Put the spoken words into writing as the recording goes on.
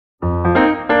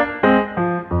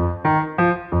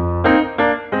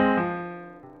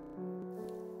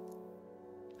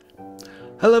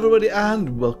Hello everybody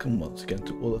and welcome once again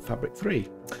to All of Fabric 3.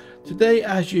 Today,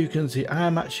 as you can see, I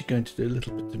am actually going to do a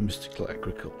little bit of mystical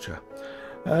agriculture.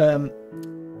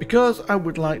 Because I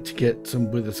would like to get some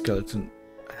wither skeleton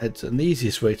heads, and the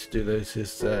easiest way to do those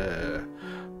is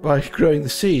by growing the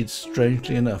seeds,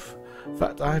 strangely enough. In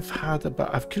fact,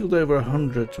 I've killed over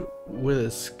 100 wither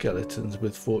skeletons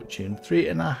with Fortune 3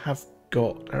 and I have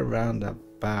got around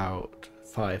about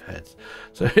 5 heads.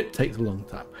 So it takes a long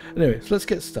time. Anyway, so let's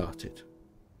get started.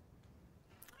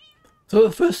 So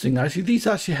the first thing, actually, these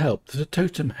actually help. There's a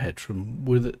totem head from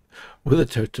with a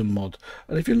totem mod,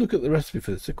 and if you look at the recipe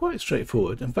for this, they're quite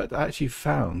straightforward. In fact, I actually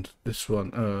found this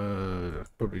one.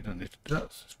 Probably don't need to do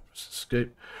that.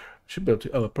 Escape. Should be able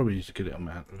to. Oh, I probably need to get it on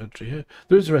my inventory here.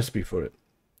 There is a recipe for it.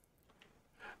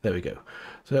 There we go.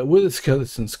 So with a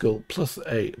skeleton skull plus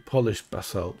a polished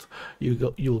basalt,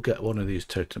 you'll get one of these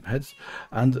totem heads,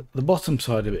 and the bottom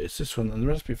side of it is this one, and the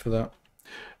recipe for that.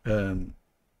 Try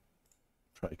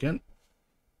again.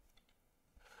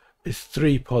 It's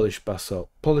 3 polished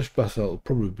basalt. Polished basalt will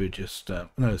probably be just no,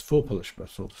 it's 4 polished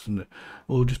basalt, isn't it?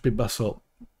 Or just be basalt,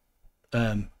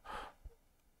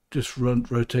 just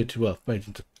rotated, well, made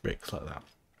into bricks like that.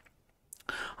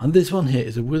 And this one here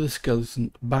is a wither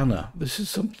skeleton banner. This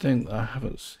is something that I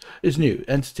haven't. It's new,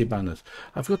 entity banners.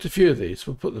 I've got a few of these.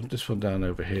 We'll put this one down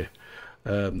over here.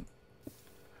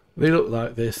 They look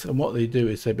like this, and what they do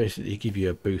is they basically give you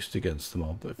a boost against them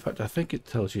all. But in fact, I think it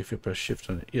tells you if you press shift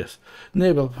on it. Yes,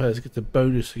 nearby players get a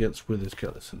bonus against wither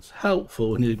skeletons.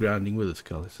 Helpful when you're grounding wither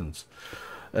skeletons.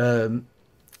 And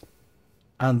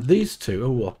these two,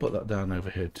 oh, I'll put that down over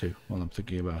here too while I'm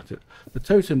thinking about it. The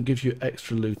totem gives you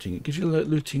extra looting. It gives you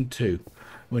looting too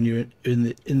when you're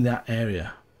in that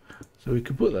area. So we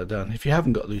can put that down. If you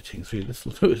haven't got looting 3, this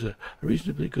will do as a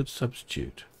reasonably good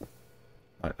substitute.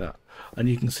 Like that, and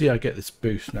you can see I get this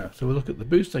boost now. So we'll look at the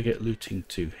boost. I get looting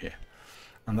 2 here,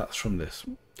 and that's from this.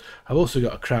 I've also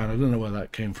got a crown. I don't know where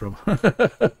that came from.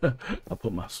 I'll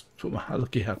put my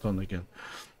lucky hat on again,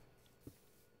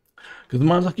 because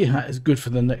my lucky hat is good for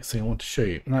the next thing I want to show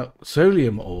you. Now,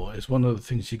 Soulium ore is one of the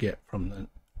things you get from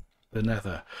the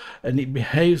nether, and it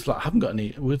behaves like, I haven't got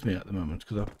any with me at the moment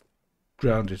because I've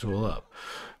ground it all up.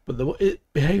 But it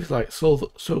behaves like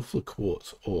sulfur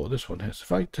quartz, or this one here. So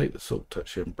if I take the salt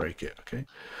toucher and break it, okay, and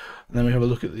then we have a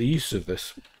look at the use of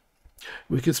this.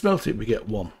 We can smelt it, we get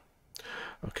 1.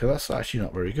 Okay, that's actually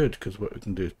not very good, because what we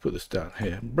can do is put this down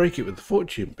here, and break it with the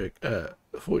fortune pick.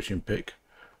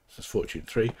 This is Fortune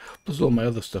 3, plus all my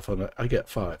other stuff on it. I get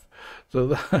 5.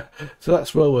 So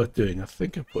that's well worth doing. I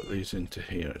think I put these into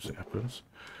here as it happens.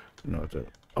 No, I don't.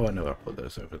 Oh, I know I put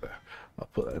those over there. I'll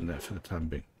put that in there for the time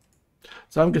being.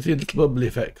 So I'm getting a little bubbly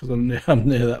effect because I'm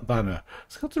near that banner.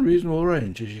 It's got a reasonable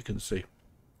range, as you can see.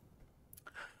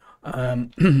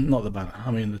 Not the banner,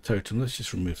 I mean the totem. Let's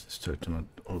just remove this totem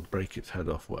or break its head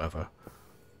off, whatever.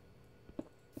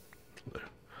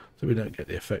 So we don't get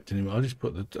the effect anymore. I'll just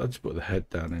put the head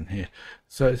down in here.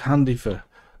 So it's handy for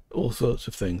all sorts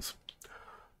of things.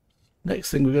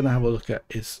 Next thing we're going to have a look at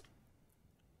is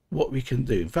what we can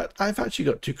do. In fact, I've actually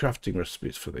got 2 crafting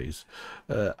recipes for these.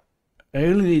 I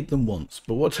only need them once,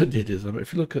 but what I did is,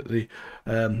 if you look at the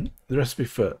recipe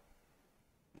for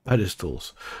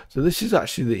pedestals, so this is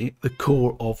actually the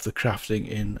core of the crafting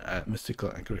in mystical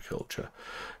agriculture.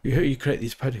 You create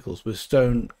these pedestals with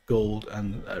stone, gold,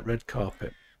 and red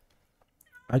carpet.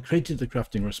 I created the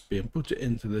crafting recipe and put it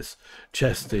into this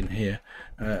chest in here.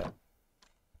 I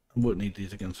won't need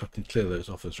these again, so I can clear those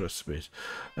off as recipes.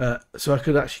 So I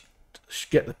could actually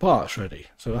get the parts ready.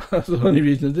 So that's the only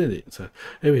reason I did it. So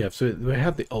here we have. So we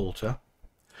have the altar,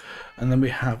 and then we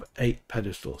have 8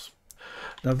 pedestals.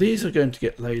 Now these are going to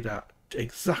get laid out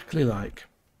exactly like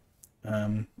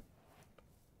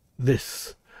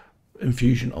this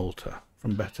infusion altar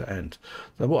from Better End.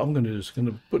 So what I'm going to do is I'm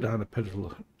going to put down a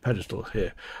pedestal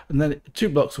here, and then 2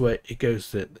 blocks away it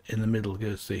goes in the middle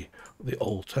goes the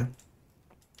altar,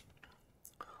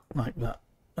 like that.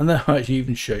 And then it actually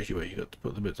even shows you where you got to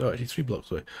put the bits. Oh, actually 3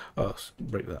 blocks away. Oh,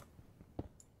 break that.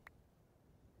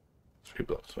 3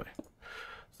 blocks away.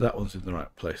 So that one's in the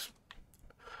right place.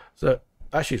 So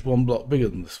actually it's 1 block bigger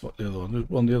than this one, the other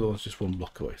one. The other one's just 1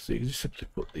 block away. So you can just simply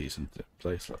put these into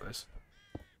place like this.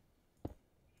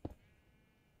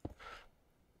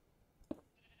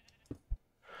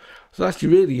 So that's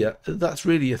really a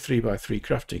 3x3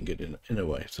 crafting kit in a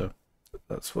way. So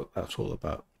that's what that's all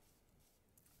about.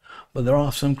 But there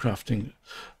are some crafting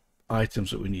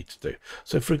items that we need to do.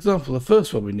 So for example, the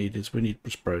first one we need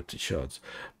prosperity shards.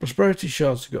 Prosperity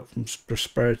shards we got from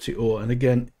prosperity ore, and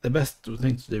again the best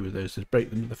thing to do with those is break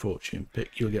them with the fortune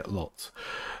pick. You'll get lots.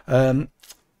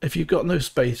 If you've got no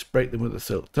space, break them with a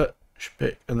silk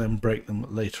pick and then break them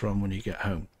later on when you get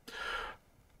home.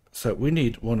 So we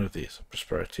need one of these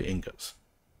prosperity ingots,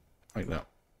 like that.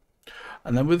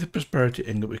 And then with the prosperity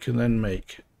ingot, we can then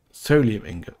make Soulium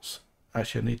ingots.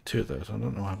 Actually, I need two of those. I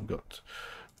don't know, I haven't got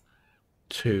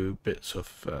 2 bits of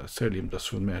Soulium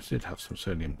dust with me. I did have some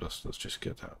Soulium dust. Let's just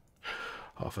get out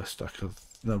half a stack of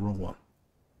the wrong one.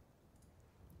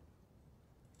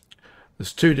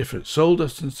 There's 2 different soul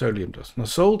dust and Soulium dust. Now,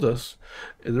 soul dust,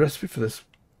 the recipe for this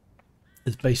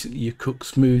is basically you cook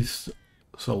smooth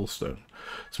soulstone.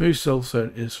 Smooth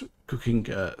soulstone is cooking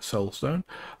soulstone,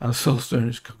 and soulstone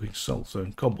is cooking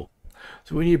soulstone cobble.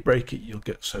 So when you break it, you'll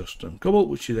get soulstone cobble,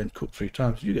 which you then cook 3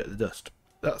 times. You get the dust.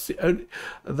 That's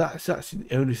actually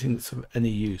the only thing that's of any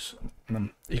use.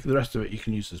 The rest of it you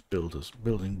can use as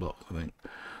building blocks, I think.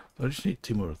 So I just need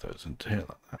 2 more of those and here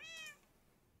like that.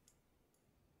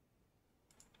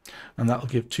 And that'll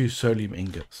give 2 Soulium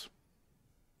ingots.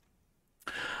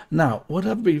 Now, what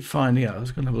I've been finding out, I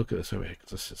was going to have a look at this over here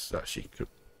because this is actually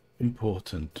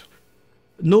important.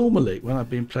 Normally, when I've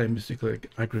been playing mystical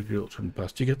agriculture in the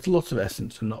past, you get a lot of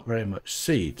essence and not very much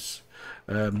seeds.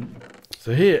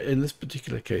 So here, in this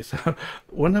particular case,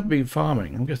 when I've been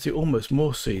farming, I'm getting almost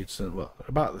more seeds than, well,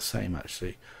 about the same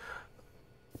actually.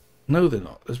 No, they're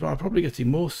not. I'm probably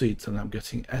getting more seeds than I'm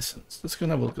getting essence. Let's go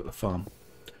and have a look at the farm.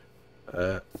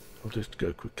 I'll just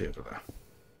go quickly over there.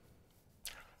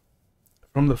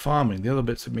 From the farming, the other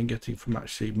bits I've been getting from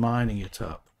actually mining it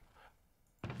up.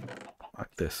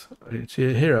 Like this.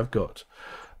 See, here I've got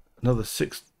another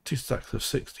 2 stacks of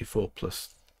 64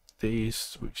 plus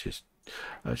these, which is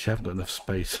actually I haven't got enough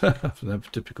space for them,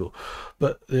 typical.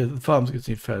 But the farm's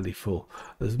getting fairly full.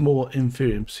 There's more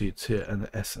Inferium seeds here and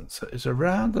the essence. So it's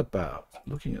around about,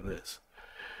 looking at this,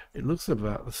 it looks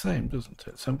about the same, doesn't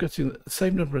it? So I'm getting the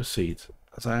same number of seeds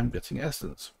as I am getting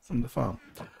essence from the farm.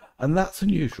 And that's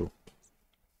unusual.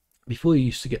 Before you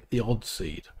used to get the odd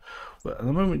seed, but at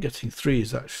the moment getting 3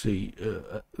 is actually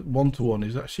 1-to-1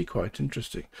 is actually quite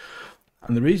interesting.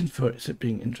 And the reason for it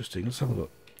being interesting, let's have a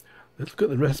look. Let's look at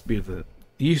the recipe of the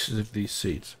uses of these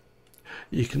seeds.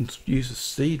 You can use a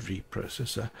seed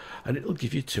reprocessor and it'll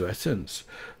give you 2 essence.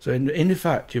 So in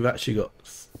fact you've actually got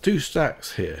 2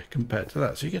 stacks here compared to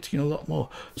that, so you're getting a lot more.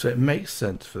 So it makes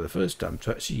sense for the first time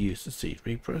to actually use the seed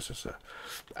reprocessor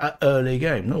at early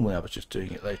game. Normally I was just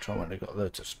doing it later on when I got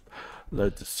loads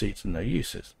of seeds and no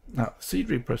uses. Now the seed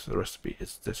reprocessor recipe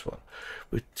is this one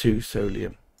with 2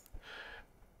 Soulium.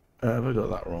 Have I got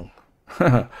that wrong?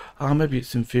 Maybe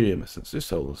it's Inferium essence. Just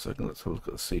hold on a second. Let's have a look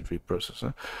at the seed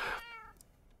reprocessor.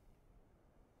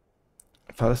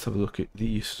 Let's have a look at the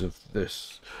uses of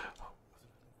this.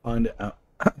 Find it out.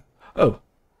 Oh,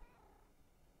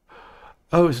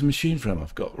 it's a machine frame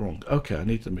I've got wrong. Okay, I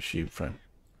need the machine frame.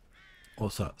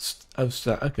 What's that? Oh,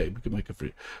 okay, we can make a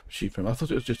free machine frame. I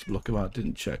thought it was just a block of iron.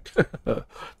 Didn't check.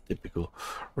 Typical.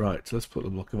 Right, so let's put the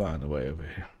block of iron away over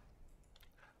here.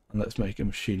 And let's make a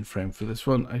machine frame for this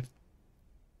one.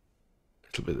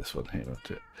 It'll be this one here, won't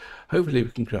it? Hopefully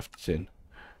we can craft it in.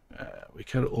 We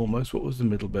can almost. What was the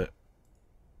middle bit?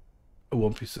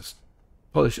 1 piece of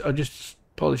polish. I just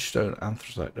polished stone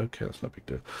anthracite. Okay, that's not a big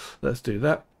deal. Let's do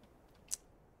that.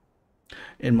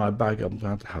 In my bag, I'm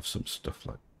going to have some stuff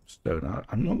like stone.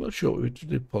 I'm not sure what we do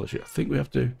to polish it. I think we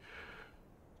have to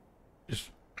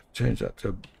just change that to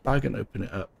a bag and open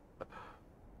it up.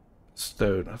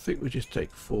 Stone. I think we just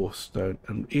take 4 stone,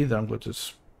 and either I'm going to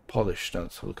polish stone.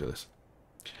 Let's have a look at this.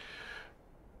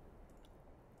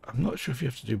 I'm not sure if you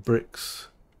have to do bricks.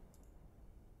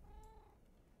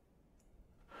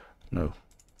 No.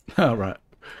 All right.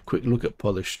 Quick look at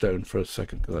polished stone for a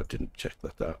second because I didn't check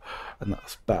that out, and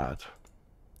that's bad.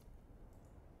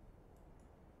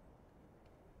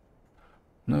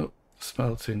 No,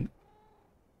 smelting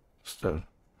stone.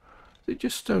 Is it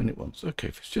just stone it wants? Okay,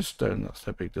 if it's just stone, that's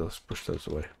no big deal. Let's push those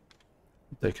away.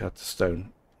 Take out the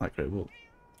stone like grey wool.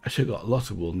 Actually, I've got a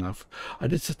lot of wool now. I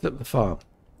did set up the farm.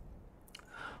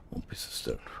 1 piece of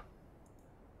stone.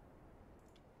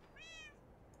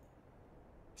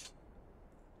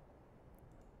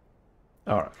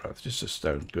 Alright, right, it's just a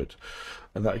stone, good.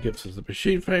 And that gives us the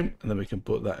machine frame, and then we can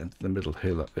put that into the middle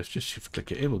here like this. Just shift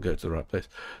click it, it will go to the right place.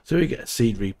 So we get a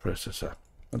seed reprocessor.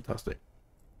 Fantastic.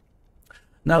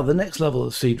 Now the next level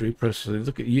of seed reprocessor,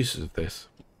 look at uses of this.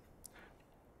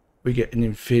 We get an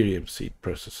Inferium seed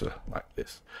processor like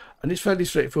this. And it's fairly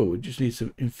straightforward. We just need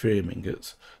some Inferium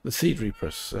ingots, the seed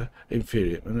reprocessor,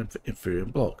 Inferium, and an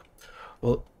Inferium block.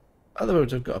 Well, at the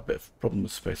moment I've got a bit of a problem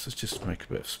with space. Let's just make a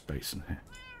bit of space in here.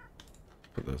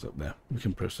 Put those up there. We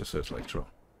can process those later on.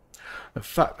 In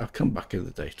fact, I'll come back in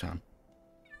the daytime.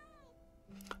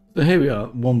 So here we are.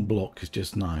 1 block is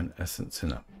just 9 essence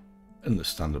in it. in the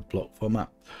standard block format.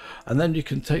 And then you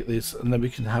can take this, and then we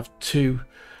can have two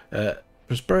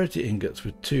prosperity ingots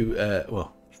with two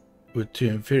with two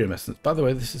Inferium essence. By the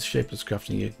way, this is shapeless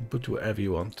crafting. You can put whatever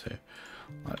you want to,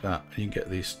 like that, and you can get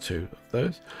these two of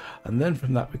those. And then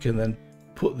from that we can then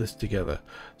put this together.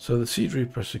 So the seed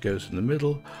reprocessor goes in the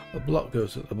middle, the block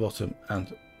goes at the bottom,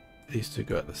 and these two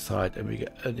go at the side, and we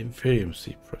get an Inferium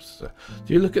seed processor. So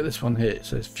you look at this one here, it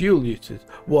says fuel usage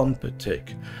 1 per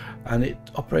tick, and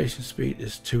operation speed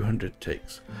is 200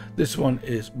 ticks. This one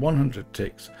is 100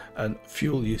 ticks, and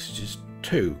fuel usage is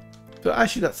 2. So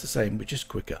actually that's the same, but just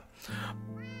quicker.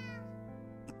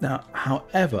 Now,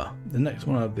 however, the next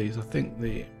one of these, I think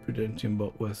the Prudentium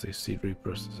bot, where's the seed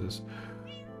reprocessors?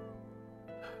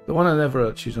 The one I never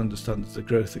actually understand is the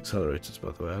growth accelerators,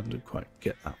 by the way. I didn't quite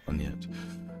get that one yet.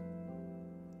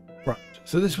 Right,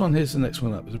 so this one here's the next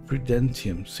one up, is a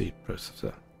Prudentium seed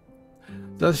processor.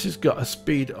 So this has got a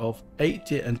speed of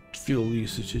 80 and fuel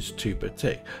usage is 2 per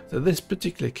tick. So in this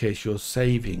particular case, you're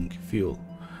saving fuel.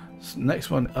 So next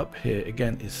one up here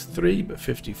again is 3 but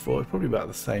 54, it's probably about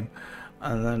the same,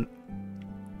 and then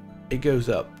it goes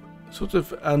up sort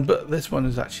of, but this one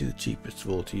is actually the cheapest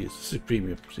of all to use, the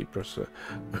Supremium seed processor,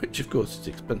 which of course is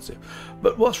expensive.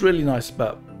 But what's really nice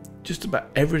about just about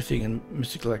everything in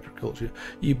mystical agriculture,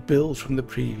 you build from the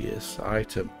previous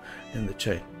item in the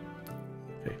chain.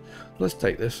 Okay, let's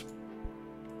take this,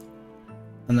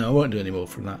 and then I won't do any more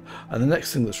from that. And the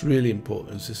next thing that's really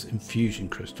important is this Infusion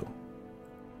Crystal.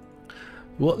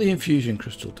 What the Infusion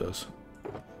Crystal does,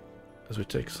 as we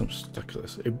take some stock of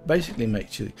this, it basically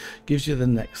gives you the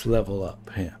next level up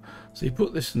here. So you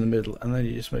put this in the middle, and then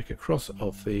you just make a cross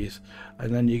of these,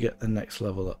 and then you get the next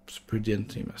level up,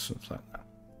 Prudentium essence, like that.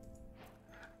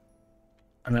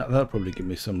 And that'll probably give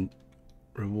me some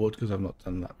reward because I've not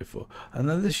done that before. And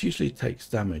then this usually takes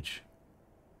damage.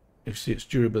 You see its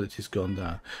durability's gone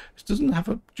down. It doesn't have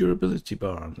a durability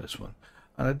bar on this one,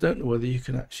 and I don't know whether you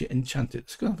can actually enchant it.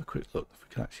 Let's go have a quick look if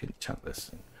we can actually enchant this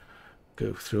and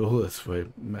go through all this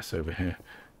mess over here.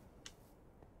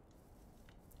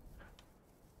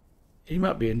 You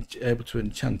might be able to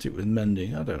enchant it with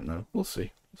mending. I don't know. We'll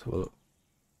see. Let's have a look.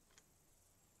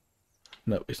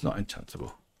 No, it's not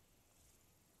enchantable.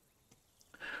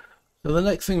 So the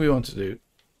next thing we want to do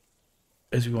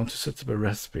is we want to set up a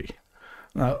recipe.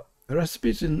 Now, the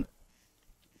recipes in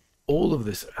all of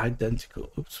this are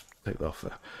identical. Oops, take that off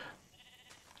there.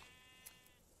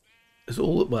 It's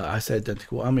all, well, I say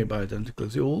identical. What I mean by identical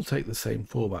is they all take the same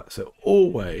format. So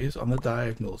always on the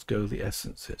diagonals go the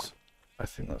essences. I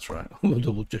think that's right. We'll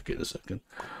double check it in a second,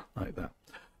 like that.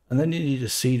 And then you need a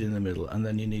seed in the middle, and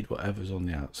then you need whatever's on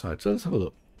the outside. So let's have a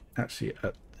look actually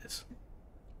at this.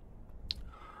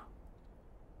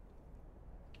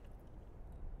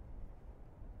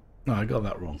 No, I got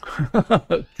that wrong.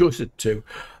 Choice of 2.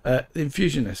 The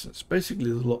infusion essence.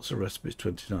 Basically, there's lots of recipes.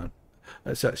 29.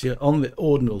 It's actually on the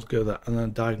ordinals go that, and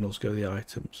then diagonals go the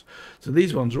items. So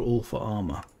these ones are all for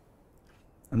armor,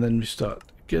 and then we start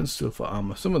again still for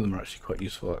armor. Some of them are actually quite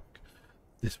useful. Like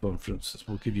this one, for instance,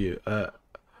 will give you a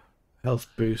health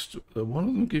boost. One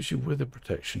of them gives you wither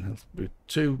protection, health boost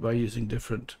 2 by using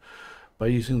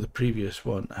the previous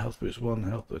one, health boost 1,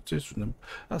 health boost 2 from them.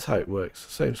 That's how it works.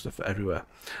 Same stuff for everywhere.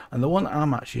 And the one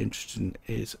I'm actually interested in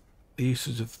is the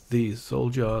usage of these soul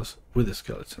jars with the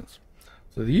skeletons.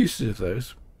 So the usage of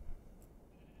those,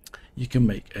 you can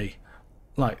make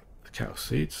like the cow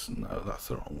seeds. No, that's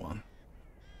the wrong one.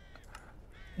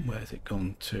 Where's it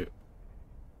gone to?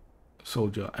 Soul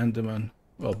jar Enderman.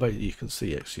 Well, basically you can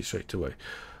see actually straight away.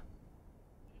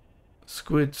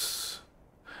 Squids.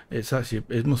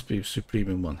 It must be a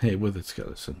Supremium one here, wither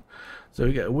skeleton. So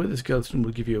we get a wither skeleton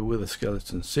will give you a wither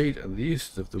skeleton seed, and the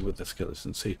use of the wither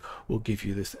skeleton seed will give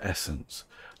you this essence,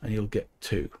 and you'll get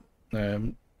 2.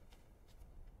 And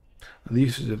the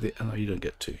uses of no, you don't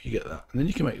get 2, you get that. And then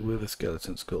you can make wither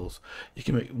skeleton skulls, you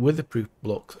can make witherproof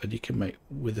blocks, and you can make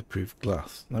witherproof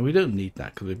glass. Now we don't need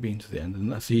that because we've been to the end, and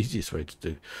that's the easiest way to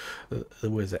do the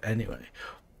wither anyway.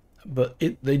 But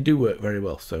they do work very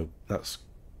well, so that's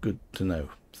good to know.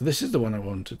 So this is the one I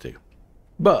want to do.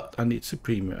 But I need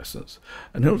Supremium essence.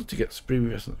 And in order to get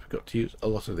Supremium essence, we've got to use a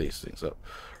lot of these things up.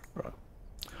 Right.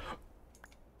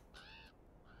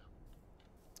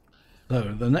 So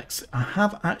the next, I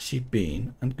have actually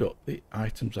been and got the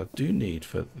items I do need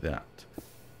for that.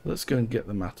 Let's go and get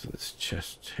them out of this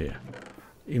chest here.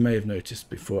 You may have noticed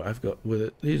before, I've got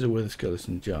these are wither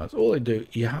skeleton jars. All I do,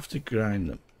 you have to grind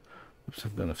them. Oops,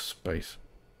 I've got enough space.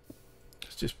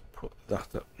 Let's just put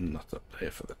that up and that up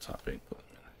there for the time being. Put them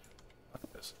in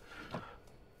like this.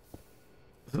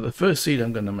 So the first seed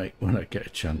I'm going to make when I get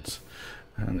a chance,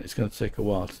 and it's going to take a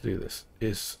while to do this,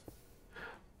 is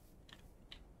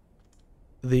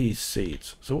these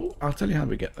seeds. So I'll tell you how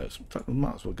we get those. In fact, we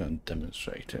might as well go and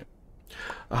demonstrate it.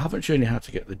 I haven't shown you how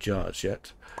to get the jars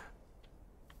yet.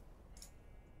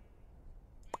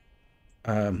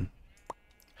 And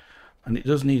it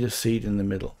does need a seed in the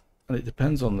middle, and it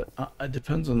depends on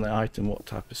the item what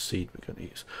type of seed we're going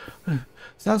to use.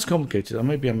 Sounds complicated, or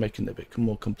maybe I'm making it a bit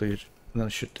more complicated than I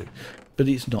should do, but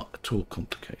it's not at all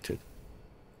complicated.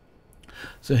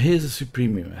 So here's a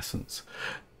Supremium essence.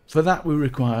 For that we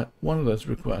require, one of those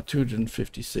require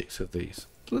 256 of these.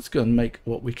 So let's go and make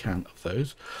what we can of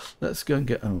those. Let's go and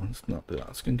get, oh, let's not do that.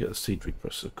 Let's go and get the seed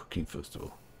reprocessor cooking first of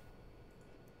all.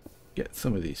 Get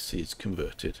some of these seeds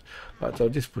converted. But I'll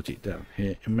just put it down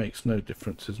here. It makes no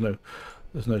difference.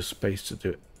 There's no space to do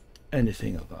it.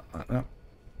 Anything of that like that.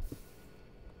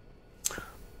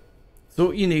 So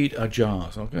what you need are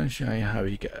jars. I'm going to show you how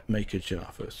you make a jar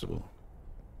first of all.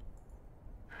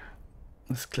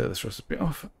 Let's clear this recipe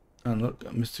off and look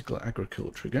at mystical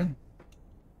agriculture again.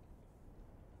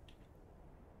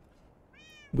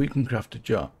 We can craft a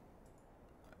jar.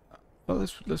 Well,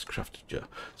 let's craft a jar.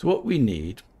 So what we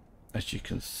need, as you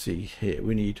can see here,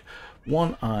 we need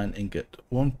one iron ingot,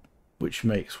 which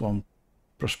makes one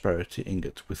prosperity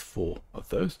ingot with 4 of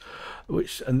those,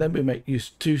 and then we use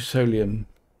 2 Soulium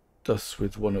dusts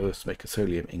with one of those to make a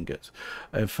Soulium ingot.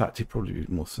 In fact, it'd probably be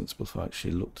more sensible if I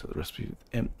actually looked at the recipe with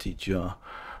empty jar.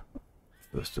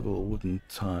 First of all, wooden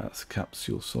tire, that's a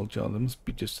capsule soul jar. There must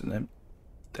be just an empty.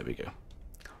 There we go,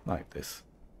 like this.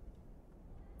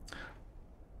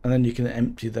 And then you can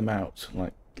empty them out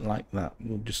like that.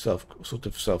 We'll just sort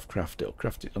of self-craft it, or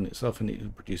craft it on itself, and it will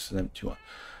produce an empty one.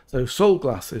 So soul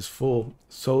glass is 4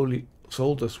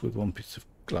 soul dust with 1 piece of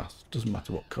glass. Doesn't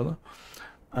matter what color.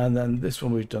 And then this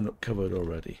one we've done up covered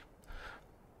already.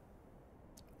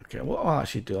 Okay, what I'll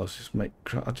actually do, I'll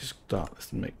just start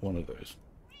this and make one of those.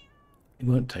 It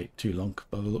won't take too long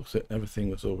by the looks of it. Everything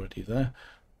was already there.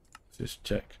 Let's just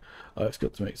check. Oh, it's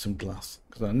got to make some glass,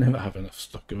 because I never have enough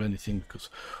stock of anything because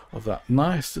of that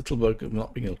nice little bug of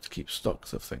not being able to keep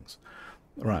stocks of things.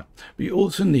 Right, but you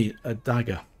also need a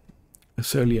dagger, a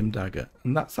Soulium dagger,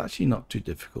 and that's actually not too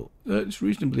difficult. It's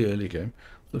reasonably early game.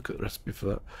 Look at the recipe for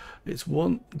that. It's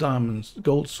 1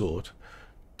 gold sword,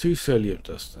 2 Soulium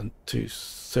dust, and 2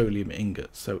 Soulium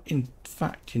ingots. So in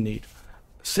fact, you need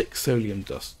 6 Soulium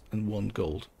dust and 1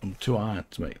 gold and 2 iron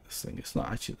to make this thing. It's not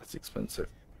actually that expensive.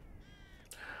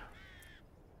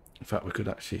 In fact, we could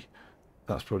actually,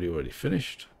 that's probably already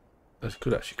finished. I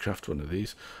could actually craft one of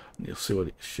these, and you'll see what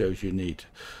it shows you need.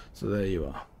 So there you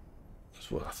are.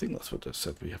 That's what I think. That's what I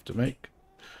said we have to make.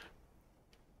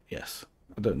 Yes.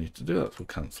 I don't need to do that, we'll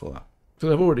cancel that.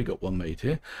 So I've already got one made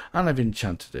here, and I've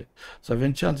enchanted it. So I've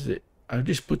enchanted it, I've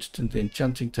just put it into the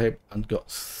enchanting table and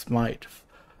got smite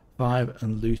 5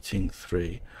 and looting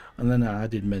 3, and then I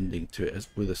added mending to it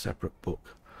with a separate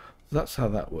book. So that's how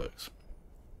that works.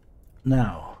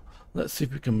 Now, let's see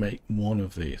if we can make one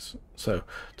of these. So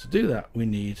to do that, we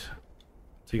need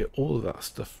to get all of that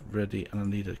stuff ready, and I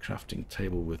need a crafting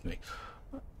table with me.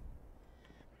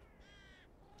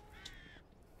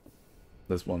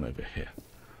 There's one over here.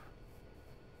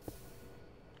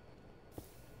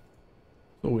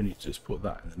 All we need to do is put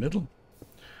that in the middle.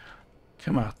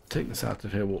 Come out, take this out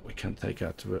of here, what we can take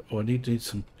out of it. Or I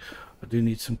do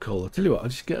need some coal. I'll tell you what, I'll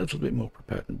just get a little bit more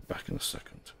prepared and back in a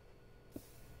second.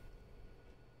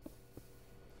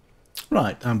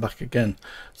 Right, I'm back again.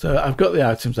 So I've got the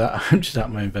items out. I'm just out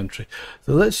of my inventory.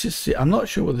 So let's just see. I'm not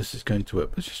sure whether this is going to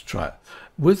work. Let's just try it.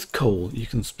 With coal, you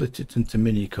can split it into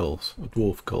mini coals, or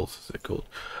dwarf coals as they're called.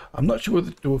 I'm not sure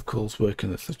whether dwarf coals work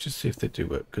in this. Let's just see if they do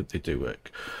work. Good, they do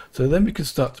work. So then we can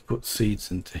start to put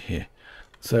seeds into here.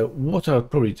 So what I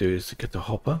would probably do is to get a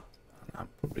hopper.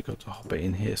 I've probably got a hopper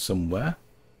in here somewhere.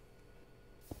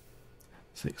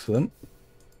 6 of them.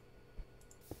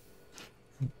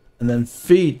 And then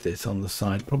feed this on the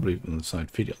side, probably on the side,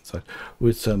 feed it on the side,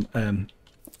 with some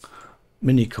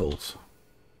mini coals.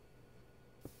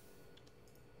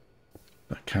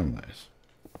 I can, that is.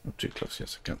 Not too close,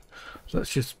 yes I can. So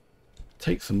let's just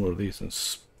take some more of these and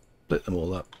split them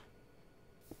all up.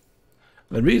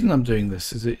 And the reason I'm doing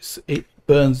this is it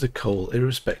burns the coal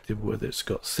irrespective of whether it's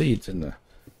got seeds in there.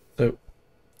 So,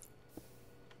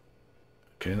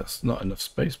 okay, that's not enough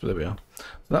space, but there we are. So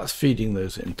that's feeding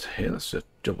those into here. Let's just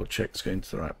double check it's going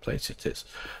to the right place. It is.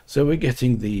 So we're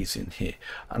getting these in here.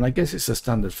 And I guess it's a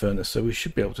standard furnace, so we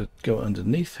should be able to go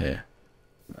underneath here.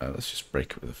 Let's just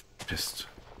break it with a fist.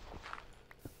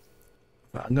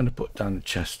 But I'm going to put down the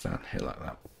chest down here like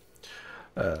that.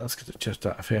 Let's get the chest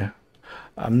out of here.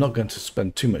 I'm not going to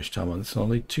spend too much time on this. I'll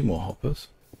need 2 more hoppers.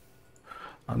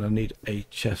 And I need a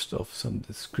chest of some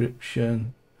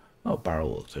description. Oh, barrel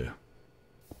will do.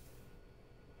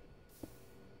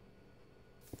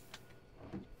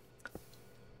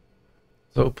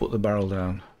 So we'll put the barrel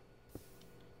down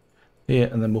here,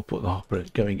 and then we'll put the hopper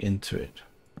going into it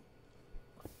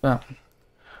like that.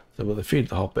 So we'll feed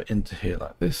the hopper into here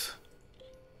like this,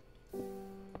 and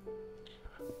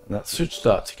that should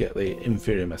start to get the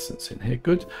Inferium essence in here.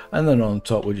 Good. And then on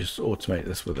top we'll just automate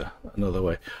this with another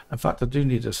way. In fact, I do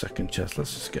need a second chest.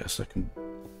 Let's just get a second,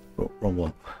 wrong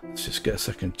one. Let's just get a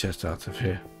second chest out of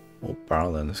here, or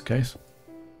barrel in this case,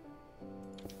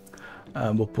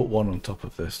 and we'll put one on top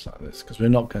of this like this, because we're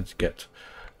not going to get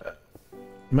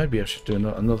maybe I should do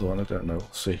another one, I don't know,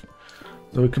 we'll see.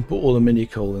 So we can put all the mini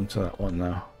coal into that one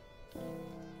now,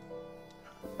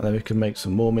 and then we can make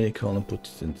some more mini coal and put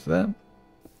it into there.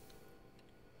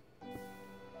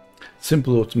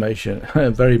 Simple automation,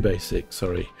 very basic,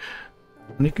 sorry.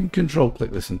 And you can control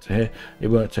click this into here. It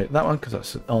won't take that one because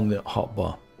that's on the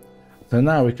hotbar. So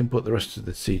now we can put the rest of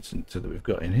the seeds into that we've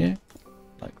got in here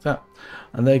like that,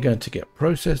 and they're going to get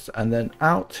processed, and then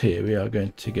out here we are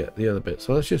going to get the other bit.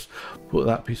 So let's just put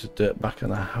that piece of dirt back,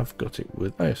 and I have got it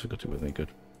with, oh yes, I've got it with me, good.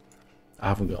 I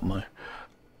haven't got my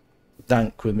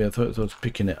dank with me, I thought I was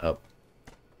picking it up.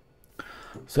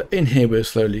 So in here we're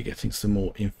slowly getting some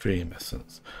more Inferium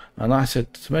essence, and I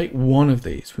said to make one of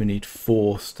these we need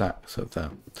 4 stacks of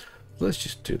that. So let's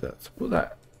just do that. So put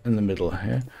that in the middle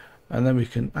here, and then we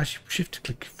can actually shift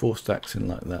click 4 stacks in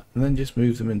like that, and then just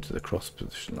move them into the cross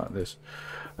position like this,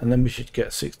 and then we should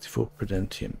get 64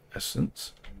 Prudentium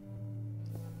essence.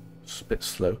 It's a bit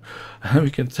slow. And then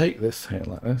we can take this here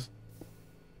like this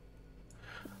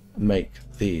and make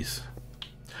these.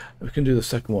 We can do the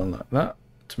second one like that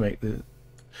to make the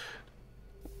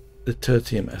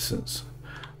tertium essence,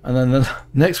 and then the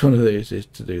next one of these is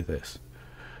to do this,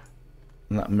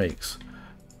 and that makes,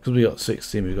 because we got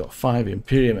 16, we've got 5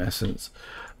 Imperium essence,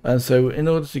 and so in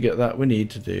order to get that we need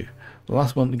to do the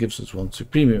last one that gives us 1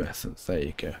 Supremium essence. There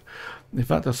you go. In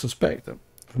fact, I suspect that,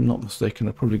 if I'm not mistaken,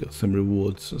 I've probably got some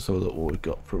rewards. Let's have a look what we've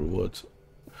got for rewards.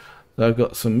 So I've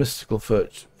got some mystical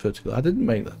vertical. I didn't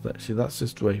make that actually, that's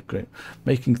just a way of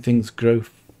making things grow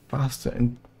faster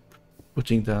and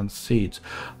putting down seeds.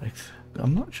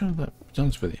 I'm not sure that, to be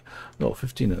honest with you, not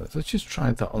 15 of those. Let's just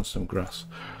try that on some grass.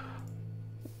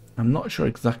 I'm not sure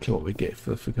exactly what we get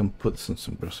if we can put this on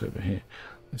some grass over here.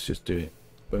 Let's just do it.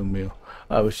 Bone meal.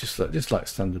 Oh, it's just like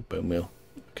standard bone meal.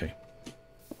 Okay.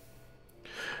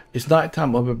 It's night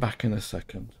time. I'll be back in a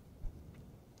second.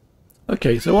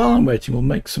 Okay, so while I'm waiting, we'll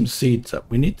make some seeds up.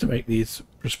 We need to make these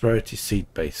prosperity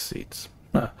seed-based seeds.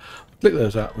 Click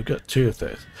those out. We've got 2 of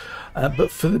those.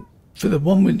 But for the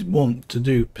one we want to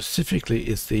do specifically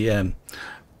is the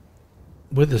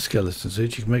wither skeletons,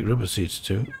 which you can make rubber seeds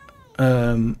too.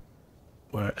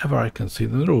 Wherever I can see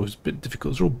them, they're always a bit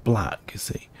difficult. They're all black, you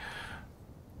see.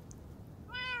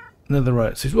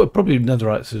 Netherite seeds. Well, probably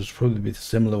netherite seeds would probably be the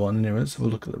similar one. Anyway, let's have a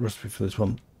look at the recipe for this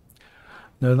one.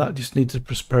 No, that just needs a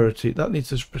prosperity. That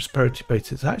needs a prosperity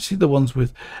base. It's actually the ones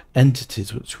with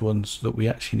entities, which ones that we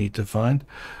actually need to find.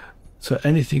 So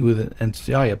anything with an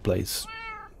entity, blaze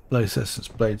essence,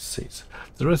 blade seeds.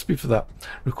 The recipe for that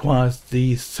requires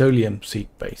these Soulium seed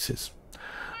bases,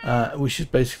 which is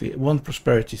basically 1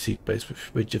 prosperity seed base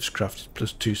which is crafted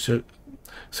plus 2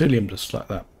 Soulium dust like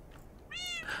that.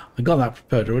 I got that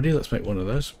prepared already. Let's make one of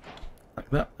those like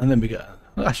that, and then we get.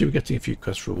 Actually, we're getting a few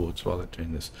quest rewards while they're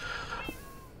doing this.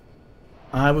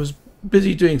 I was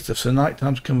busy doing stuff, so night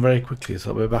time's come very quickly,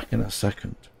 so I'll be back in a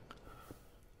second.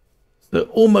 They're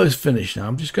almost finished now.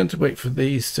 I'm just going to wait for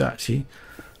these to actually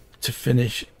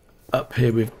finish up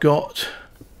here. We've got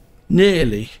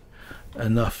nearly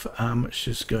enough. How much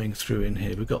is going through in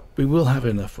here? We will have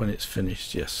enough when it's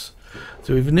finished, yes.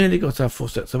 So we've nearly got our 4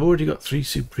 sets. I've already got 3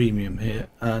 Supremium here,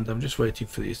 and I'm just waiting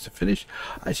for these to finish.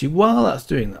 Actually, while that's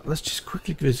doing that, let's just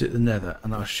quickly visit the nether,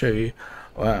 and I'll show you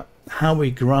how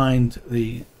we grind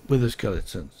the wither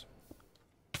skeletons.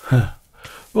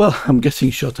 Well, I'm getting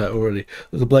shot at already.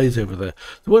 There's a blaze over there.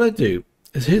 So what I do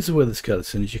is, here's the wither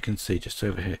skeleton, as you can see just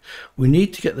over here. We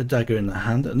need to get the dagger in the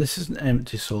hand, and this is an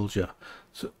empty soldier.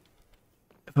 So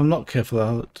if I'm not careful,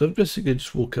 I'll basically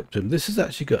just walk up to him. This has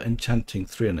actually got enchanting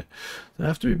 3 in it. So I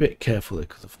have to be a bit careful here,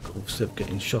 because of course I'm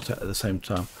getting shot at the same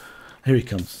time. Here he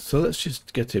comes. So let's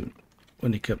just get him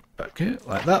when he comes back here,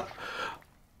 like that.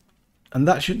 And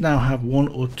that should now have 1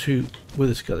 or 2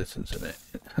 wither skeletons in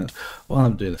it while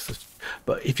I'm doing this.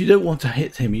 But if you don't want to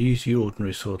hit him, you use your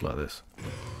ordinary sword like this.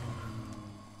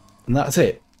 And that's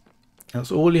it.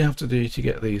 That's all you have to do to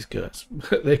get these guys.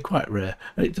 They're quite rare,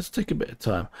 and it does take a bit of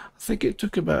time. I think it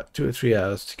took about 2 or 3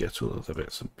 hours to get all of the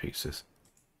bits and pieces.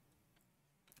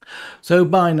 So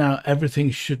by now,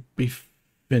 everything should be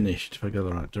finished, if I go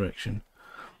the right direction.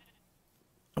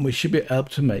 And we should be able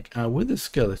to make our wither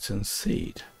skeleton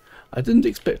seed. I didn't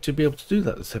expect to be able to do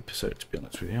that this episode, to be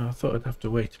honest with you. I thought I'd have to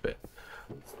wait a bit.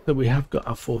 So we have got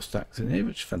our 4 stacks in here,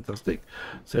 which is fantastic.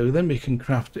 So then we can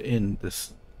craft it in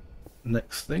this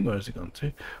next thing. Where has it gone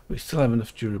to? We still have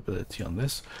enough durability on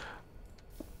this.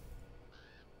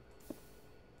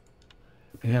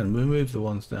 Again, we move the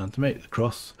ones down to make the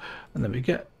cross, and then we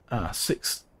get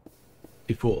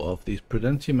 64 of these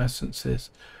Prudentium essences.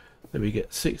 Then we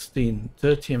get 16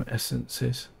 Tertium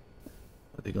essences.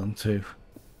 Where have they gone to?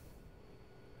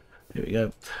 Here we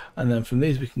go. And then from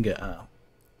these we can get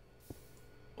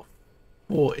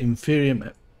 4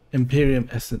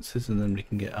 Inferium essences, and then we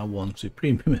can get our 1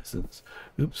 Supremium essence.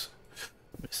 Oops,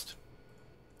 missed.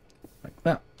 Like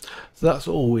that. So that's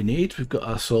all we need. We've got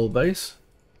our soul base.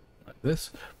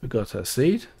 This, we've got our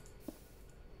seed.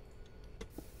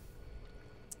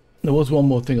 There was one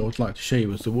more thing I would like to show you,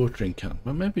 was the watering can,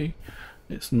 but maybe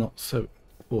it's not so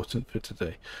important for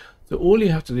today. So all you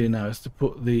have to do now is to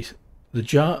put the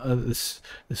jar, the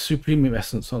Supremium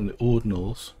essence on the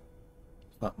ordinals.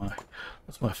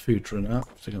 That's my food run out,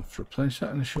 so I'm going to replenish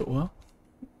that in a short while.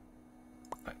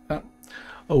 Like that.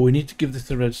 Oh, we need to give this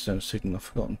the redstone signal. I've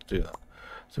forgotten to do that.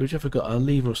 So whichever got a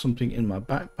lever or something in my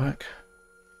backpack.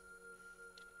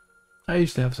 I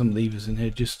usually have some levers in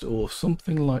here, or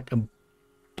something like a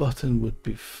button would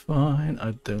be fine.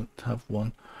 I don't have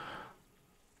one.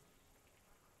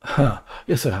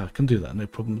 Yes, I can do that, no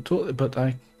problem at all. But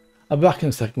I'll be back in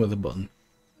a second with a button.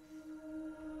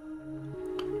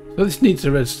 So this needs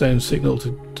a redstone signal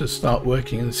to start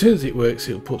working, and as soon as it works,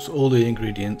 it puts all the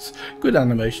ingredients, good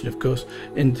animation of course,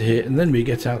 into here, and then we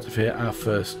get out of here our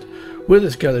first with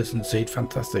a skeleton seed.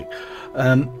 Fantastic.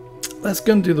 Let's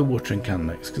go and do the watering can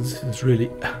next, because this is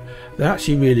really, they're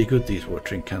actually really good, these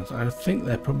watering cans. I think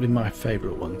they're probably my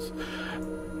favourite ones.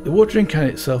 The watering can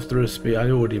itself, the recipe I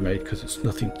already made, because it's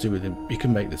nothing to do with it. You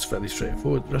can make this fairly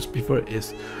straightforward. The recipe for it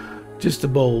is just a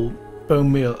bowl,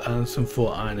 bone meal and some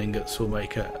 4 iron ingots will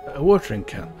make a watering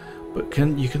can. But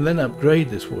you can then upgrade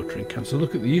this watering can. So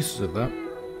look at the uses of that.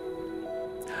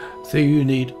 So you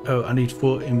need, I need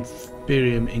 4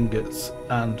 Inferium ingots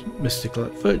and mystical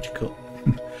fertilizer.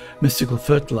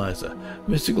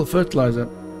 Mystical fertilizer.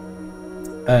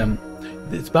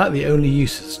 It's about the only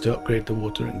uses to upgrade the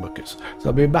watering buckets. So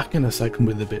I'll be back in a second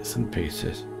with the bits and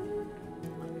pieces.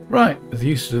 Right, the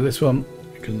uses of this one,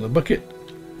 because of the bucket,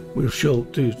 we shall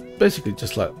do basically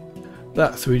just like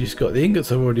that. So we just got the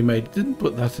ingots I've already made. Didn't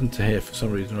put that into here for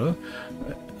some reason or other.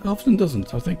 It often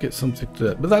doesn't. I think it's something to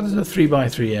that. But that is a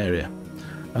 3x3 area.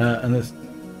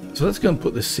 So let's go and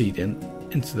put this seed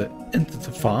into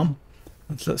the farm.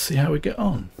 And let's see how we get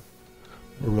on.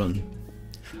 Run.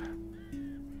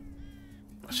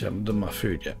 Actually, I haven't done my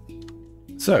food yet.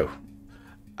 So,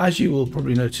 as you will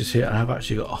probably notice here, I have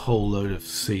actually got a whole load of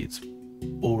seeds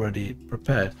already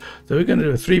prepared. So we're going to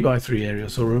do a 3x3 area.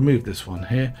 So we'll remove this one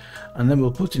here, and then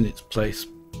we'll put in its place.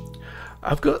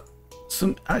 I've got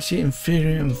some actually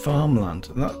Inferium farmland,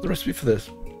 and the recipe for this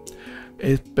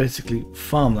is basically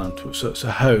farmland. So it's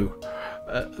a hoe.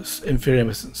 Inferium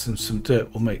essence and some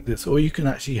dirt will make this, or you can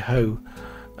actually hoe.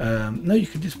 No, you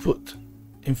can just put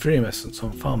Inferium essence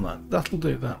on farmland. That'll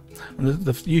do that. And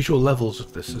there's the usual levels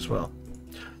of this as well.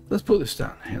 Let's put this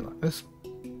down here like this.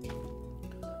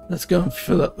 Let's go and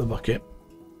fill up the bucket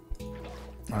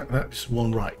like that. Just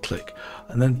one right click,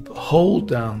 and then hold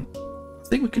down. I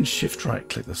think we can shift right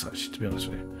click this actually, to be honest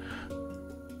with you.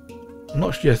 I'm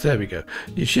not sure. Yes, there we go.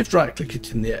 You shift right click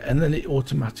it in there, and then it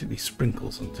automatically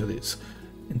sprinkles until it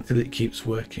keeps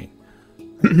working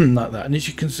like that. And as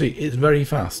you can see, it's very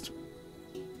fast.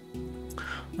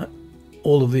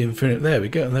 All of the Inferium, there we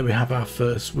go, and then we have our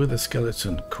first with a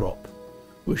skeleton crop,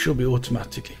 which will be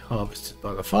automatically harvested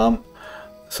by the farm.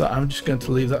 So I'm just going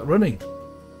to leave that running,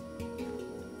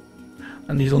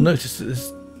 and you'll notice that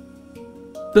this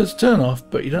does turn off,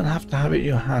 but you don't have to have it in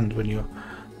your hand when you're.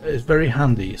 It's very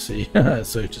handy, you see,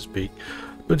 so to speak.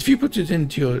 But if you put it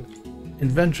into your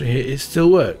inventory here, it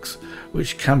still works,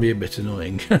 which can be a bit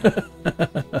annoying.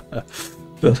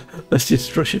 But let's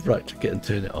just rush it right click it and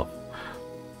turn it off.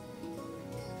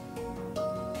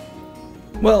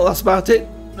 Well, that's about it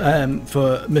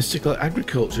for Mystical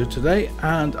Agriculture today,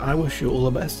 and I wish you all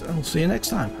the best, and we'll see you next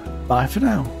time. Bye for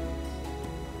now.